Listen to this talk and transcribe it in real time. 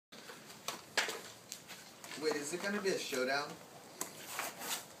Wait, is it going to be a showdown?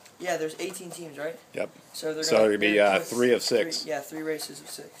 Yeah, there's 18 teams, right? Yep. So they're it'll be 3 of 6. Yeah, 3 races of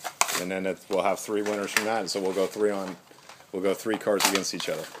 6. And then we'll have 3 winners from that. So we'll go 3 on. We'll go 3 cars against each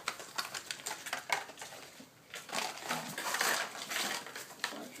other.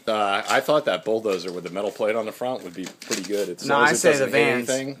 I thought that bulldozer with the metal plate on the front would be pretty good. It's no, I say the Vans.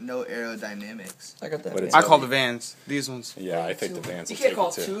 No aerodynamics. I got that. I call the Vans. These ones. Yeah, I think the Vans. You will can't take call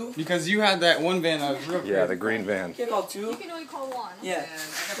it too. 2. Because you had that one van that was real Yeah, the green van. You can't call 2. You can only call 1. Yeah.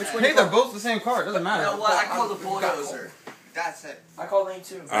 Which one? Hey, they're both the same car. It doesn't matter. You know what? I call the bulldozer. That's it. I call lane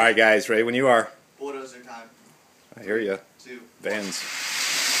 2. All right, guys, ready when you are. Bulldozer time. I hear you. 2. Vans.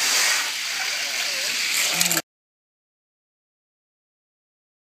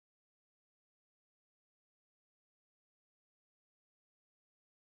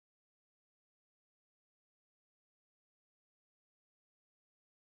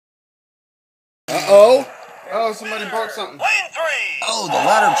 Uh-oh. Oh, somebody broke something. Oh, the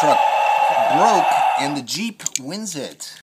ladder truck broke and the Jeep wins it.